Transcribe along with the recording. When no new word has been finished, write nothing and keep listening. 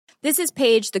This is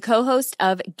Paige, the co-host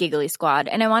of Giggly Squad,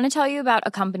 and I want to tell you about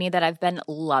a company that I've been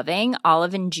loving,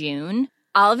 Olive & June.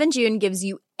 Olive & June gives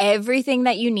you everything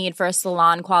that you need for a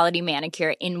salon-quality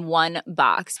manicure in one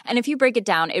box. And if you break it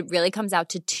down, it really comes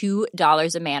out to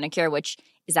 $2 a manicure, which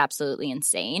is absolutely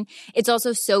insane. It's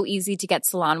also so easy to get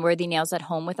salon-worthy nails at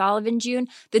home with Olive & June.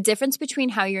 The difference between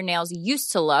how your nails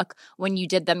used to look when you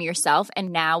did them yourself and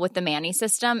now with the Mani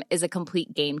system is a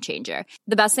complete game changer.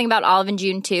 The best thing about Olive &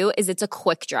 June, too, is it's a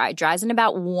quick dry. Dries in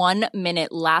about 1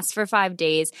 minute, lasts for 5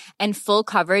 days, and full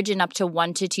coverage in up to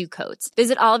 1 to 2 coats.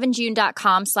 Visit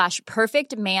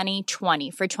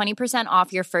oliveandjune.com/perfectmani20 for 20%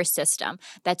 off your first system.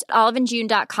 That's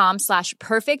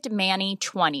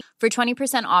oliveandjune.com/perfectmani20 for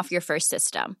 20% off your first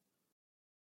system.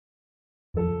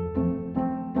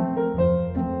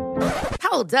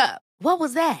 Hold up. What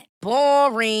was that?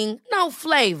 Boring. No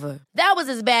flavor. That was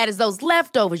as bad as those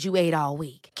leftovers you ate all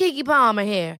week. Keke Palmer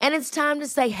here, and it's time to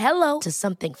say hello to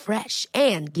something fresh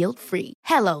and guilt-free.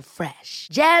 Hello Fresh.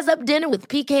 Jazz up dinner with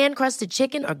pecan-crusted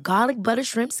chicken or garlic butter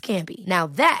shrimp scampi. Now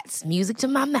that's music to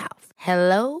my mouth.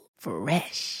 Hello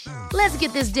Fresh. Let's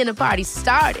get this dinner party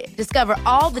started. Discover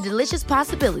all the delicious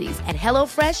possibilities at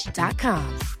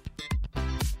hellofresh.com.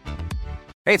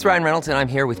 Hey, it's Ryan Reynolds, and I'm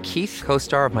here with Keith,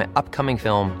 co-star of my upcoming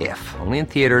film, If, only in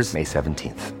theaters May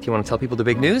 17th. Do you want to tell people the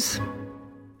big news?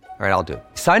 All right, I'll do it.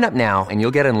 Sign up now and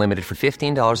you'll get unlimited for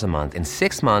 $15 a month and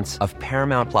 6 months of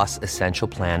Paramount Plus Essential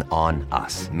Plan on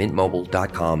us.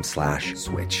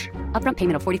 MintMobile.com/switch. Upfront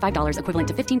payment of $45 equivalent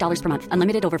to $15 per month.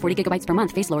 Unlimited over 40 gigabytes per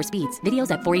month. Face lower speeds.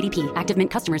 Videos at 480p. Active Mint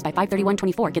customers by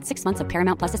 531.24 get 6 months of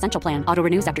Paramount Plus Essential Plan. Auto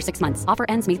renews after 6 months. Offer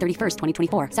ends May 31st,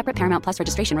 2024. Separate Paramount Plus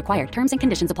registration required. Terms and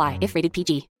conditions apply if rated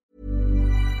PG.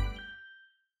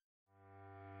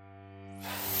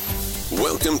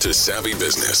 Welcome to Savvy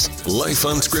Business, Life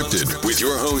Unscripted, with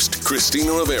your host,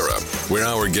 Christina Rivera, where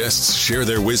our guests share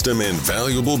their wisdom and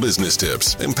valuable business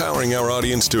tips, empowering our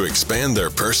audience to expand their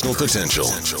personal potential.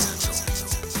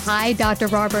 Hi, Dr.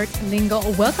 Robert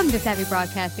Lengel. Welcome to Savvy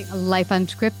Broadcasting, Life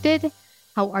Unscripted.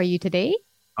 How are you today?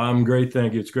 I'm great,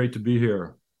 thank you. It's great to be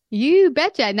here. You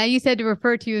betcha. Now, you said to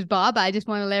refer to you as Bob. I just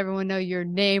want to let everyone know your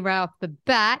name right off the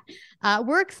bat.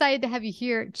 We're excited to have you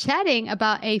here chatting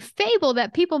about a fable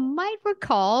that people might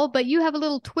recall, but you have a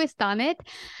little twist on it.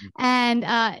 And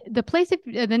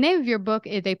the name of your book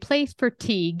is A Place for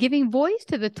Tea, giving voice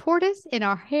to the tortoise in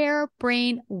our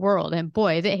harebrained world. And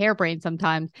boy, is it harebrained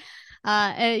sometimes.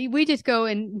 We just go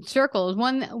in circles.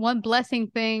 One blessing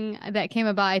thing that came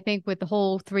about, I think, with the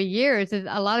whole 3 years is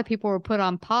a lot of people were put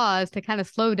on pause to kind of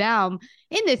slow down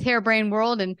in this harebrained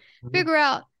world and figure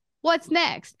out what's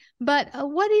next. But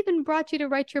what even brought you to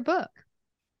write your book?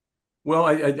 Well,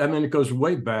 I mean, it goes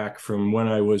way back from when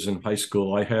I was in high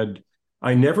school. I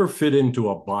never fit into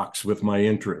a box with my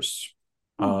interests.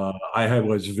 I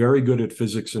was very good at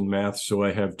physics and math, so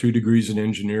I have 2 degrees in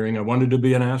engineering. I wanted to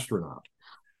be an astronaut.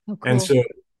 Oh, cool. And so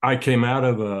I came out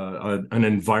of an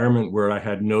environment where I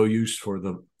had no use for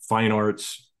the fine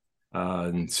arts,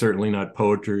 and certainly not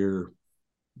poetry or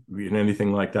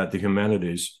anything like that, the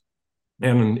humanities.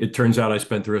 And it turns out I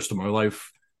spent the rest of my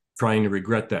life trying to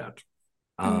regret that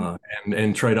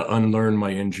and try to unlearn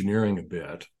my engineering a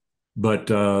bit. But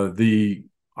when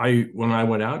I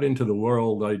went out into the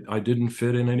world, I didn't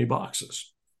fit in any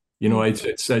boxes. You know, I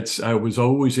was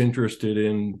always interested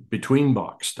in between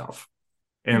box stuff.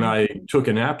 And I took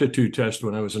an aptitude test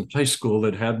when I was in high school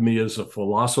that had me as a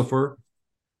philosopher,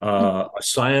 a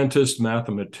scientist,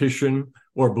 mathematician,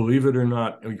 or believe it or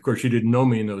not, of course, you didn't know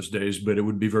me in those days, but it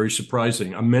would be very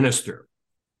surprising, a minister.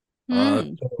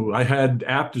 So I had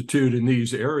aptitude in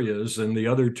these areas, and the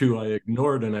other 2 I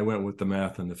ignored, and I went with the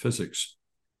math and the physics.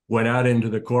 Went out into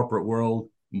the corporate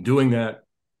world doing that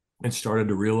and started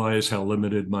to realize how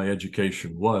limited my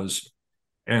education was.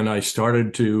 And I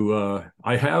started to,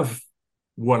 I have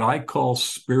what I call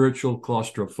spiritual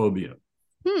claustrophobia.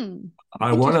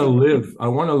 I want to live.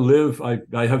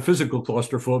 I have physical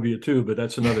claustrophobia too, but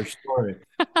that's another story.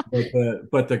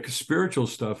 But the spiritual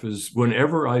stuff is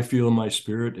whenever I feel my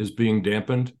spirit is being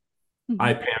dampened,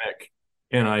 I panic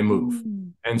and I move.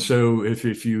 And so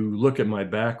if you look at my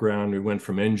background, we went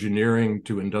from engineering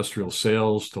to industrial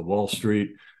sales to Wall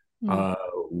Street,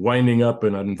 winding up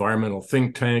in an environmental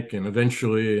think tank, and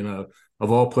eventually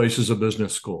of all places, a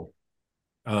business school.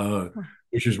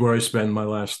 Which is where I spent my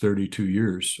last 32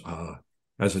 years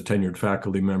as a tenured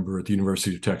faculty member at the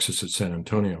University of Texas at San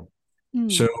Antonio.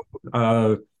 So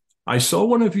I saw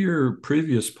one of your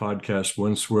previous podcasts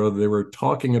once where they were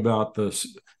talking about the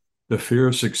fear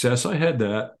of success. I had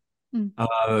that.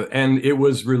 And it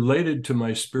was related to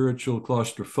my spiritual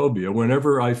claustrophobia.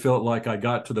 Whenever I felt like I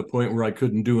got to the point where I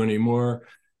couldn't do any more,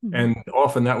 And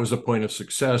often that was a point of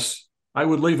success. I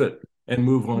would leave it and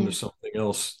move on to something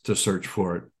else to search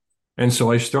for it. And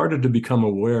so I started to become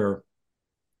aware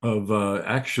of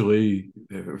actually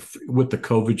with the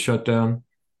COVID shutdown.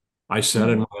 I sat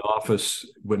in my office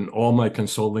when all my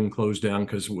consulting closed down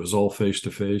because it was all face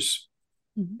to face.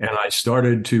 And I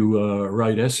started to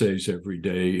write essays every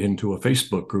day into a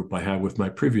Facebook group I had with my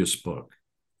previous book.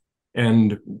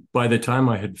 And by the time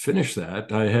I had finished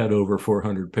that, I had over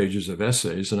 400 pages of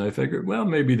essays. And I figured, well,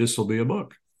 maybe this will be a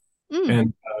book.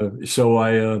 And so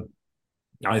I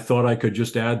thought I could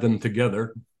just add them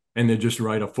together and then just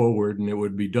write a foreword and it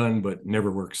would be done, but never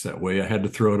works that way. I had to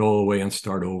throw it all away and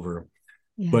start over.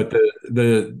 But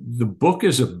the book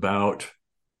is about,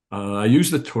 I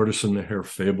use the tortoise and the hare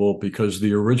fable because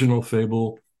the original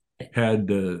fable had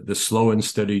the slow and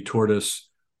steady tortoise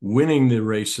winning the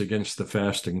race against the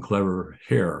fast and clever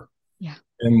hare.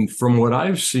 And from what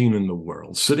I've seen in the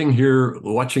world, sitting here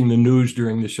watching the news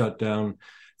during the shutdown,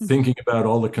 thinking about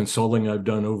all the consulting I've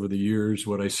done over the years,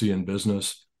 what I see in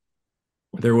business,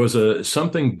 there was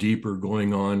something deeper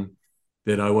going on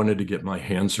that I wanted to get my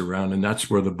hands around, and that's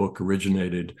where the book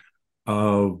originated.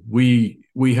 I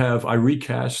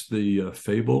recast the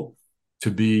fable to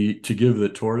give the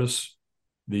tortoise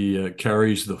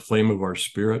carries the flame of our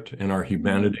spirit and our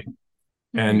humanity,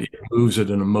 and it moves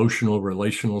at an emotional,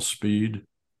 relational speed.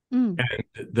 And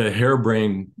the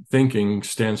harebrained thinking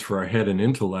stands for our head and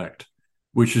intellect,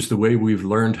 which is the way we've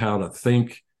learned how to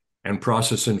think and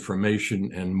process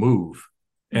information and move.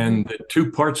 And the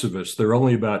two parts of us, they're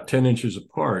only about 10 inches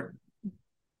apart,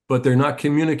 but they're not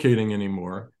communicating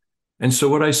anymore. And so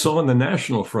what I saw on the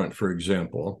national front, for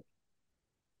example,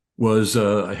 was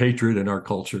a hatred in our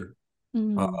culture,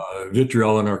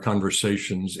 vitriol in our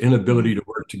conversations, inability to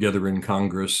work together in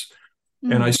Congress.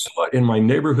 And I saw it in my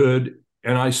neighborhood,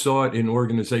 and I saw it in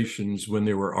organizations when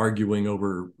they were arguing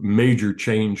over major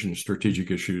change in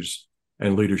strategic issues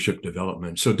and leadership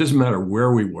development. So it doesn't matter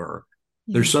where we were.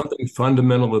 There's something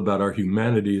fundamental about our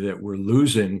humanity that we're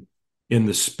losing in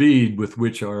the speed with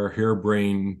which our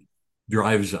harebrain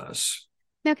drives us.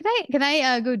 Now, can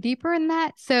I go deeper in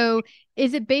that? So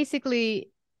is it basically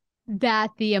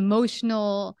that the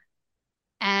emotional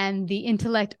and the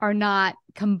intellect are not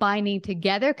combining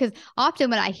together? Because often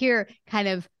when I hear kind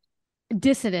of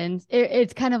dissonance,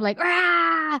 it's kind of like,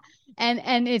 ah,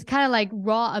 and it's kind of like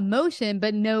raw emotion,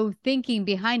 but no thinking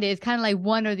behind it. It's kind of like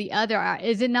one or the other.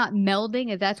 Is it not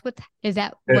melding? Is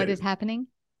that what is happening?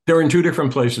 They're in two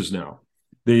different places now.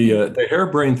 The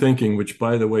harebrained thinking, which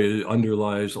by the way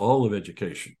underlies all of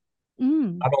education,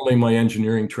 not only my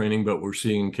engineering training, but we're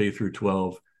seeing K through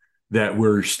 12, that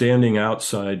we're standing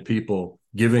outside people,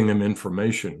 giving them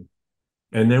information.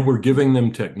 And then we're giving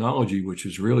them technology, which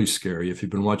is really scary if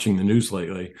you've been watching the news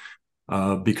lately,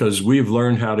 because we've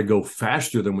learned how to go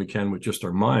faster than we can with just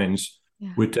our minds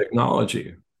with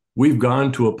technology. We've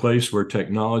gone to a place where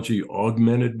technology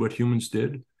augmented what humans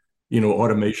did,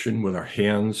 automation with our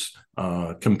hands,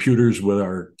 computers with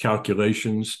our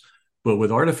calculations. But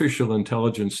with artificial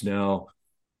intelligence now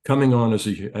coming on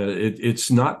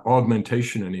it's not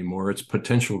augmentation anymore, it's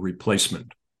potential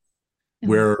replacement,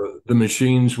 where the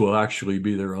machines will actually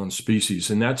be their own species.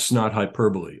 And that's not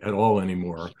hyperbole at all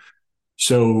anymore.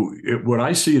 So what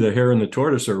I see, the hare and the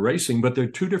tortoise are racing, but they're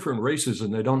two different races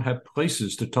and they don't have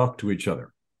places to talk to each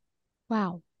other.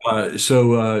 Wow.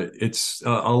 So it's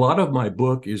a lot of my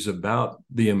book is about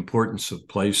the importance of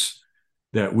place,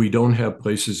 that we don't have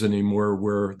places anymore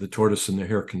where the tortoise and the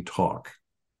hare can talk.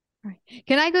 Right.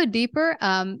 Can I go deeper?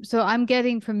 So I'm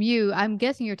guessing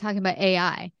you're talking about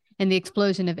AI and the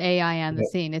explosion of AI on the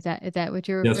scene. Is that what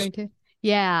you're referring to?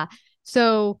 Yeah.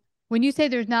 So when you say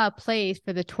there's not a place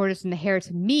for the tortoise and the hare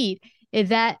to meet, is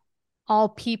that all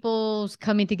people's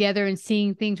coming together and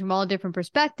seeing things from all different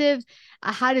perspectives?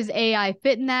 How does AI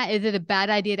fit in that? Is it a bad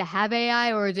idea to have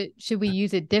AI, or should we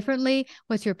use it differently?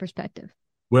 What's your perspective?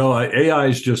 Well, AI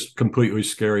is just completely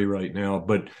scary right now,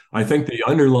 but I think the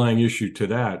underlying issue to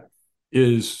that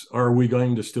is, are we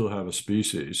going to still have a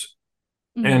species?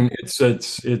 And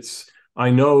I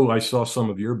know I saw some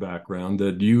of your background,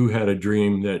 that you had a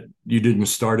dream that you didn't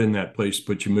start in that place,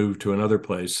 but you moved to another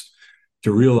place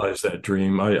to realize that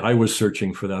dream. I was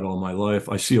searching for that all my life.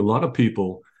 I see a lot of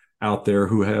people out there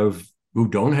who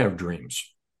don't have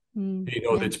dreams.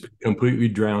 That's been completely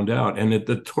drowned out. And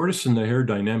the tortoise and the hare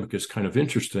dynamic is kind of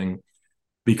interesting,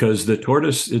 because the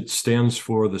tortoise, it stands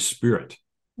for the spirit.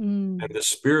 And the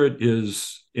spirit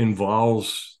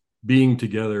involves being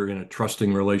together in a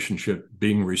trusting relationship,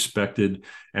 being respected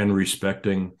and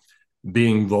respecting,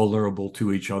 being vulnerable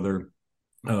to each other,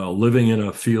 living in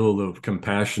a field of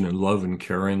compassion and love and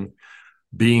caring,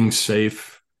 being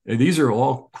safe, And these are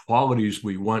all qualities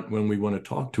we want when we want to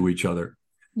talk to each other.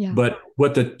 Yeah. But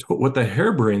what the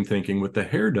harebrained thinking, what the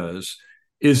hare does,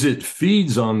 is it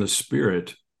feeds on the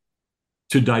spirit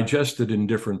to digest it in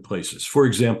different places. For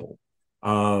example,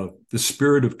 the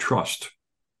spirit of trust,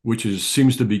 which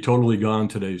seems to be totally gone in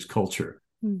today's culture.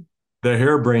 The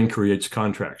harebrain creates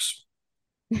contracts,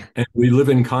 and we live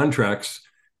in contracts,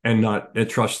 and not a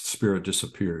trust spirit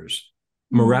disappears.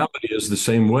 Morality is the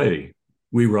same way.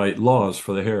 We write laws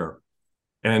for the hare,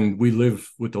 and we live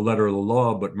with the letter of the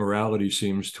law, but morality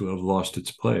seems to have lost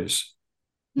its place.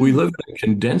 We live in a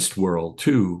condensed world,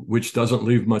 too, which doesn't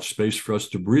leave much space for us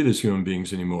to breathe as human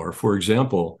beings anymore. For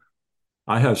example,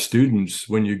 I have students,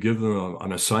 when you give them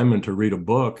an assignment to read a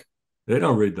book, they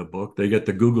don't read the book. They get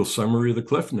the Google summary of the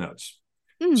Cliff Notes.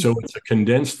 So it's a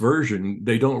condensed version.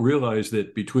 They don't realize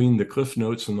that between the Cliff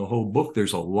Notes and the whole book,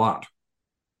 there's a lot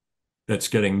that's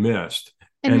getting missed.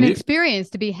 And an experience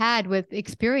to be had with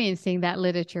experiencing that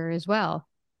literature as well.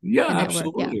 Yeah,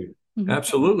 absolutely.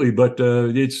 Absolutely. But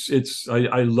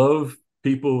I love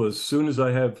people. As soon as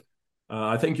I have,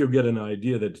 I think you'll get an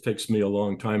idea that it takes me a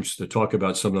long time to talk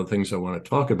about some of the things I want to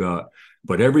talk about,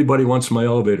 but everybody wants my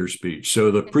elevator speech.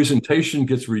 So the presentation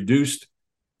gets reduced.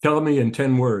 Tell me in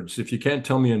 10 words. If you can't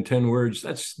tell me in 10 words,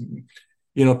 that's,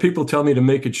 people tell me to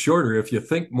make it shorter. If you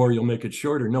think more, you'll make it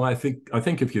shorter. No, I think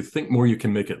if you think more, you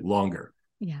can make it longer.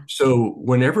 Yeah. So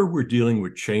whenever we're dealing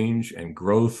with change and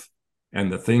growth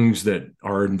and the things that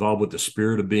are involved with the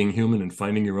spirit of being human and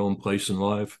finding your own place in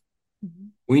life,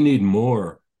 we need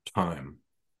more time.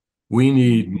 We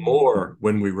need more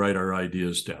when we write our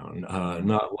ideas down,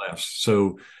 not less.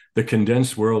 So the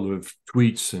condensed world of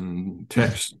tweets and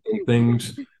texts and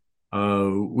things,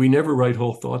 we never write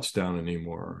whole thoughts down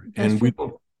anymore. And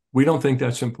we don't think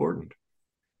that's important.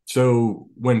 So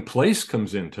when place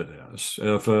comes into this,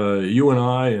 if you and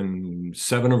I and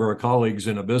 7 of our colleagues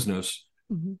in a business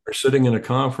are sitting in a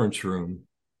conference room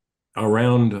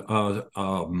around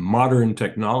modern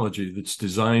technology that's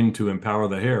designed to empower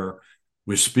the hare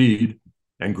with speed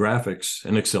and graphics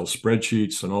and Excel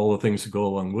spreadsheets and all the things that go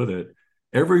along with it,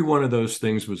 every one of those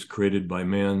things was created by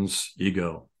man's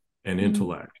ego and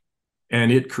intellect.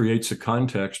 And it creates a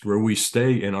context where we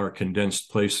stay in our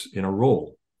condensed place in a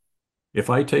role. If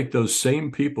I take those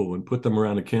same people and put them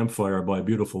around a campfire by a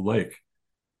beautiful lake,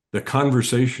 the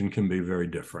conversation can be very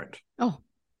different. Oh,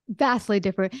 vastly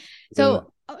different.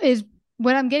 So is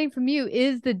what I'm getting from you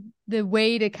is the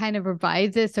way to kind of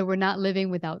revise this, so we're not living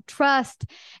without trust,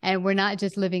 and we're not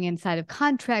just living inside of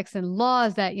contracts and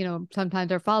laws that,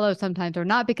 sometimes are followed, sometimes are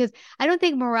not, because I don't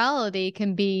think morality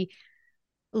can be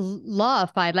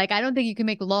lawified. Like, I don't think you can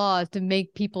make laws to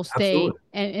make people stay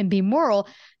and be moral.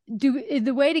 Is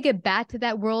the way to get back to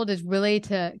that world is really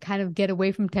to kind of get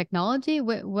away from technology?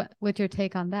 What's your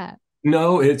take on that?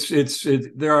 No,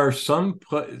 there are some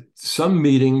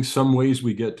meetings, some ways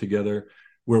we get together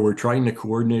where we're trying to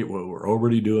coordinate what we're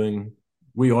already doing.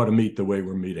 We ought to meet the way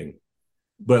we're meeting.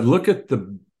 But look at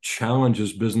the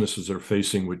challenges businesses are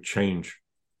facing with change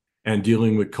and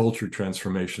dealing with culture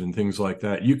transformation and things like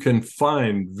that. You can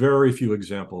find very few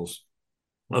examples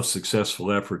of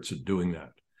successful efforts at doing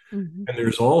that. And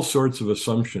there's all sorts of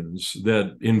assumptions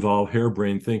that involve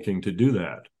harebrained thinking to do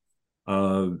that.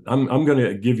 I'm going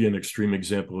to give you an extreme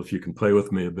example if you can play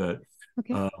with me a bit.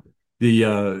 Okay.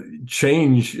 The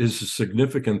change is a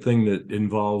significant thing that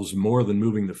involves more than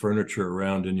moving the furniture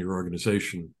around in your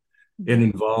organization. It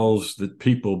involves the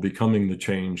people becoming the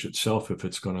change itself if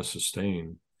it's going to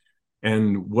sustain.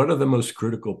 And what are the most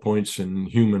critical points in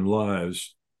human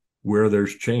lives where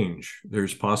there's change?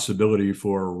 There's possibility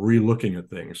for re-looking at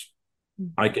things.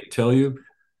 I can tell you,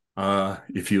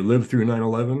 if you live through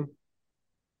 9/11,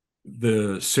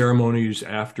 the ceremonies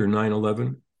after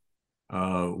 9/11,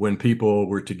 when people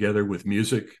were together with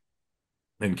music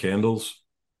and candles,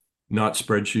 not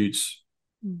spreadsheets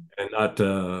and not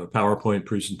PowerPoint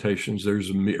presentations, there's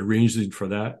a reason for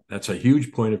that. That's a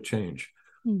huge point of change.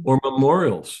 Or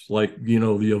memorials, like, the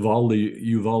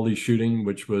Uvalde shooting,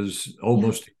 which was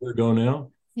almost a year ago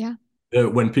now. Yeah.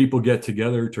 When people get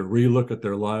together to relook at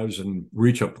their lives and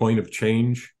reach a point of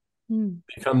change,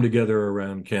 they come together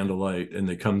around candlelight, and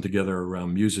they come together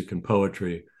around music and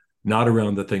poetry, not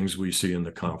around the things we see in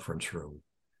the conference room.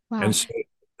 Wow. And so,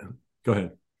 go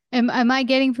ahead. Am I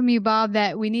getting from you, Bob,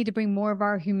 that we need to bring more of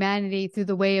our humanity through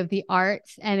the way of the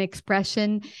arts and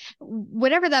expression,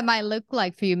 whatever that might look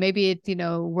like for you? Maybe it's,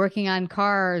 working on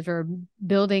cars or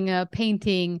building a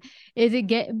painting. Is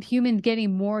it humans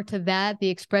getting more to that, the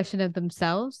expression of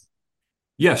themselves?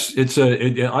 Yes,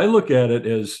 I look at it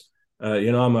as,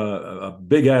 I'm a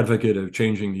big advocate of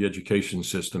changing the education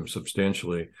system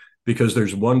substantially. because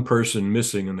there's one person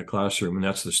missing in the classroom, and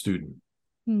that's the student.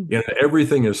 Mm.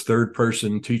 Everything is third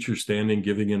person, teacher standing,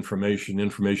 giving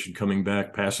information coming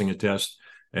back, passing a test,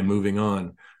 and moving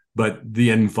on. But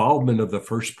the involvement of the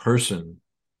first person,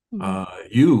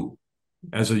 you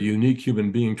as a unique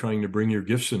human being trying to bring your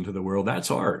gifts into the world,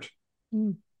 that's art.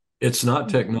 It's not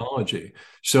technology.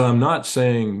 So I'm not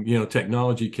saying,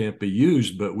 technology can't be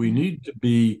used, but we need to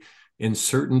be in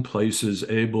certain places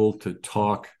able to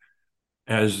talk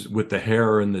as with the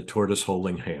hare and the tortoise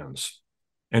holding hands.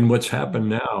 And what's happened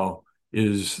now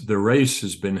is the race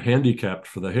has been handicapped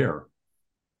for the hare.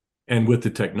 And with the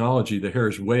technology, the hare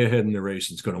is way ahead in the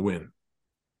race. It's going to win.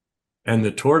 And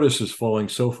the tortoise is falling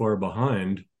so far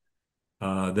behind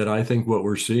that I think what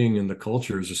we're seeing in the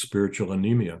culture is a spiritual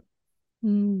anemia.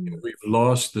 We've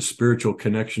lost the spiritual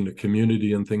connection to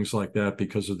community and things like that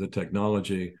because of the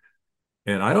technology.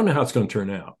 And I don't know how it's going to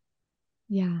turn out.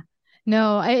 Yeah.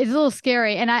 No, it's a little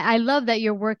scary. And I love that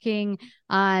you're working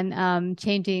on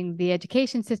changing the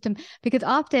education system, because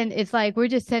often it's like we're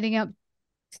just setting up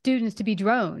students to be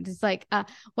drones. It's like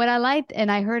what I liked,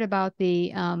 and I heard about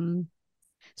the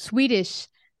Swedish,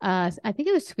 I think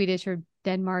it was Swedish or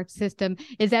Denmark system,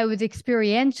 is that it was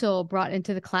experiential brought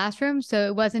into the classroom. So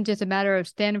it wasn't just a matter of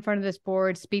stand in front of this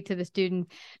board, speak to the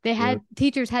student. They had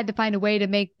teachers had to find a way to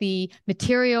make the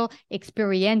material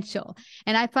experiential.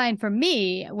 And I find for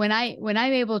me, when I'm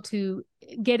able to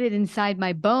get it inside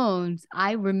my bones,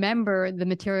 I remember the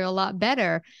material a lot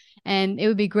better. And it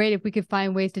would be great if we could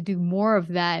find ways to do more of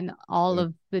that in all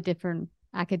of the different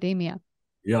academia.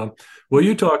 Yeah. Well,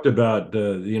 you talked about,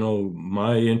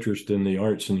 my interest in the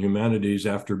arts and humanities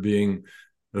after being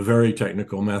a very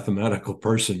technical mathematical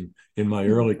person in my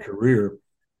early career,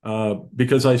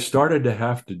 because I started to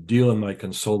have to deal in my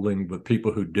consulting with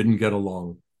people who didn't get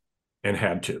along and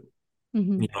had to.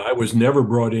 I was never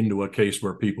brought into a case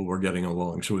where people were getting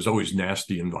along. So it was always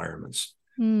nasty environments.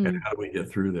 And how do we get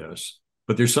through this?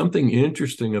 But there's something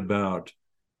interesting about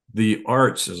the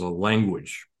arts as a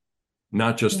language,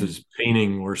 not just as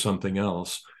painting or something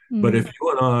else. But if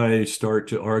you and I start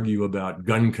to argue about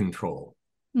gun control,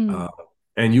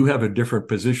 and you have a different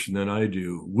position than I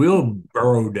do, we'll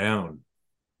burrow down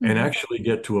and actually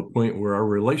get to a point where our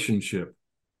relationship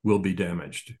will be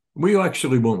damaged. We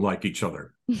actually won't like each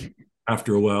other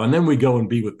after a while. And then we go and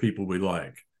be with people we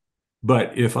like.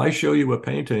 But if I show you a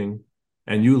painting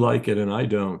and you like it and I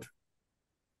don't,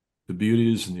 the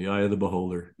beauty is in the eye of the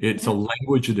beholder. It's a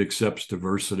language that accepts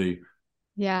diversity.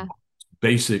 Yeah.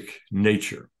 Basic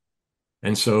nature.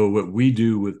 And so what we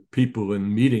do with people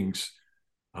in meetings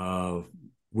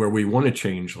where we want to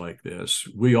change like this,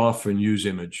 we often use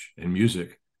image and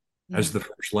music as the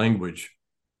first language,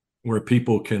 where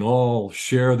people can all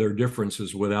share their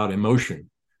differences without emotion.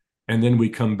 And then we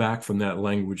come back from that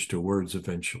language to words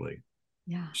eventually.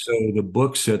 Yeah. So the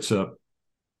book sets up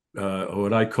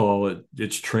what I call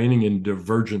it's training in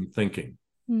divergent thinking.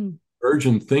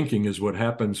 Divergent thinking is what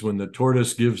happens when the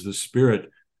tortoise gives the spirit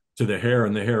to the hare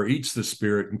and the hare eats the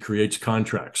spirit and creates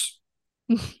contracts.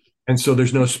 And so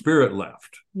there's no spirit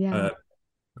left.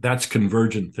 That's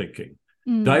convergent thinking.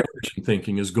 Divergent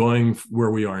thinking is going where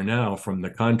we are now from the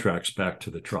contracts back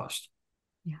to the trust.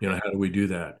 How do we do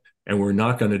that? And we're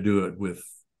not going to do it with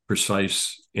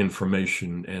precise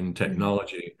information and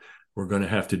technology. We're going to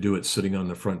have to do it sitting on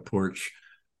the front porch,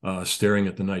 staring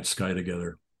at the night sky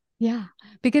together. Yeah,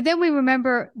 because then we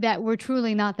remember that we're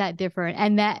truly not that different,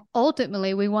 and that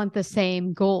ultimately we want the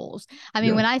same goals. I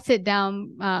mean, when I sit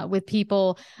down with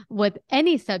people with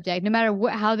any subject, no matter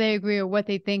how they agree or what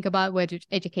they think about whether it's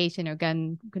education or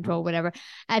gun control, whatever,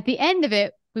 at the end of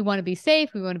it, we want to be safe,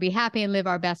 we want to be happy and live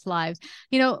our best lives.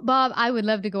 Bob, I would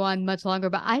love to go on much longer,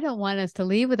 but I don't want us to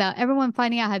leave without everyone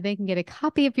finding out how they can get a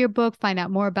copy of your book, find out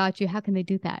more about you. How can they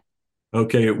do that?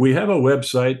 Okay, we have a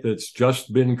website that's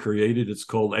just been created. It's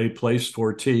called A Place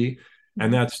for Tea,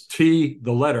 and that's tea,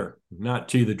 the letter, not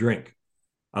tea, the drink,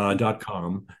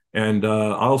 .com. And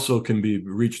also can be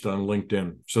reached on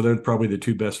LinkedIn. So they're probably the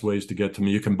two best ways to get to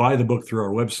me. You can buy the book through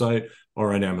our website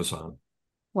or on Amazon.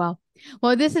 Well,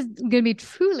 this is going to be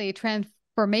truly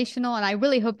transformational, and I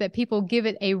really hope that people give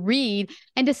it a read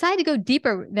and decide to go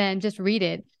deeper than just read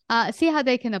it. See how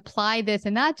they can apply this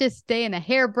and not just stay in a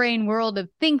harebrained world of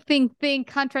think,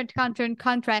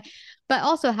 contract, but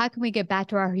also how can we get back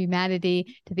to our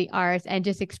humanity, to the arts, and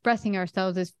just expressing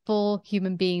ourselves as full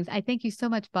human beings. I thank you so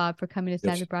much, Bob, for coming to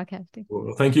Savvy Broadcasting.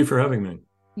 Well, thank you for having me.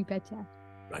 You betcha.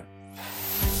 Bye.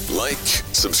 Like,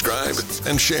 subscribe,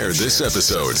 and share this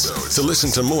episode. To listen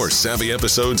to more savvy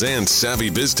episodes and savvy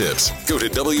biz tips, go to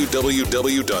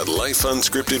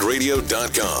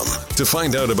www.lifeunscriptedradio.com. To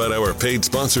find out about our paid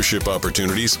sponsorship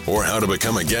opportunities or how to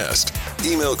become a guest,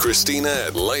 email Christina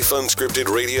at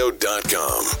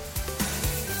lifeunscriptedradio.com.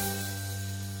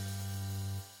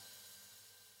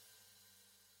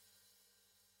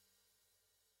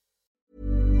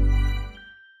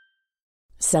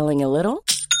 Selling a little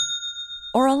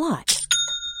or a lot?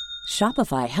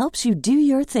 Shopify helps you do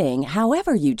your thing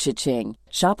however you cha-ching.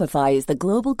 Shopify is the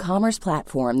global commerce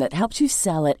platform that helps you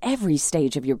sell at every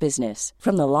stage of your business.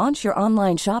 From the launch your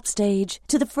online shop stage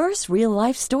to the first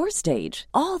real-life store stage,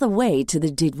 all the way to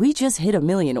the did we just hit a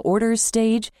million orders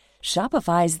stage.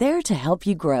 Shopify is there to help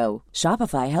you grow.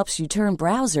 Shopify helps you turn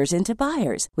browsers into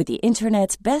buyers with the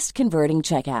internet's best converting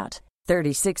checkout.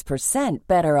 36%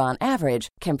 better on average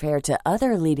compared to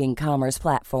other leading commerce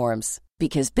platforms.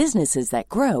 Because businesses that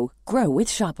grow, grow with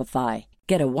Shopify.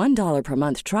 Get a $1 per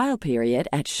month trial period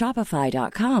at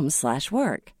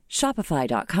shopify.com/work.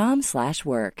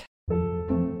 Shopify.com/work.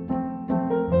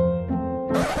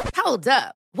 Hold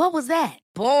up. What was that?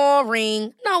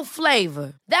 Boring. No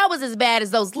flavor. That was as bad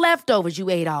as those leftovers you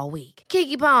ate all week.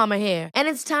 Keke Palmer here, and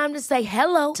it's time to say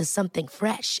hello to something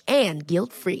fresh and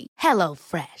guilt-free. Hello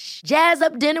Fresh. Jazz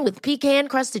up dinner with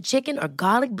pecan-crusted chicken or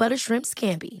garlic butter shrimp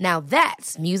scampi. Now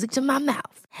that's music to my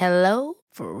mouth. Hello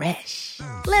Fresh.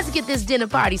 Let's get this dinner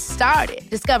party started.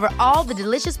 Discover all the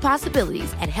delicious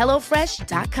possibilities at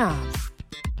hellofresh.com.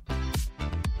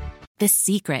 The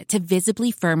secret to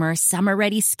visibly firmer,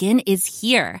 summer-ready skin is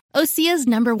here. Osea's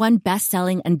 #1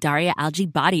 best-selling Undaria Algae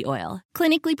Body Oil.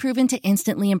 Clinically proven to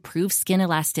instantly improve skin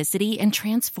elasticity and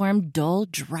transform dull,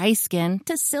 dry skin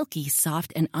to silky,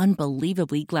 soft, and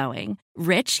unbelievably glowing.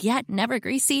 Rich yet never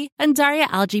greasy, Undaria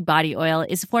Algae Body Oil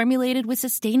is formulated with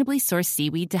sustainably sourced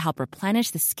seaweed to help replenish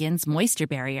the skin's moisture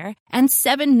barrier and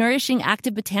 7 nourishing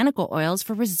active botanical oils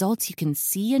for results you can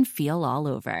see and feel all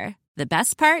over. The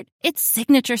best part? Its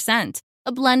signature scent.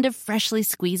 A blend of freshly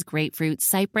squeezed grapefruit,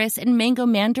 cypress, and mango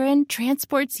mandarin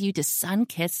transports you to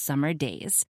sun-kissed summer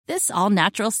days. This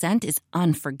all-natural scent is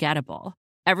unforgettable.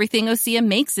 Everything Osea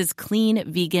makes is clean,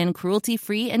 vegan,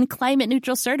 cruelty-free, and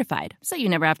climate-neutral certified, so you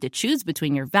never have to choose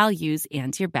between your values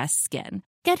and your best skin.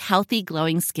 Get healthy,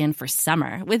 glowing skin for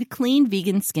summer with clean,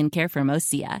 vegan skincare from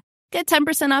Osea. Get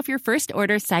 10% off your first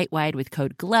order site-wide with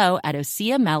code GLOW at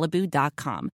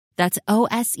OseaMalibu.com. That's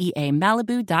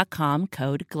OSEAMalibu.com,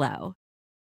 code GLOW.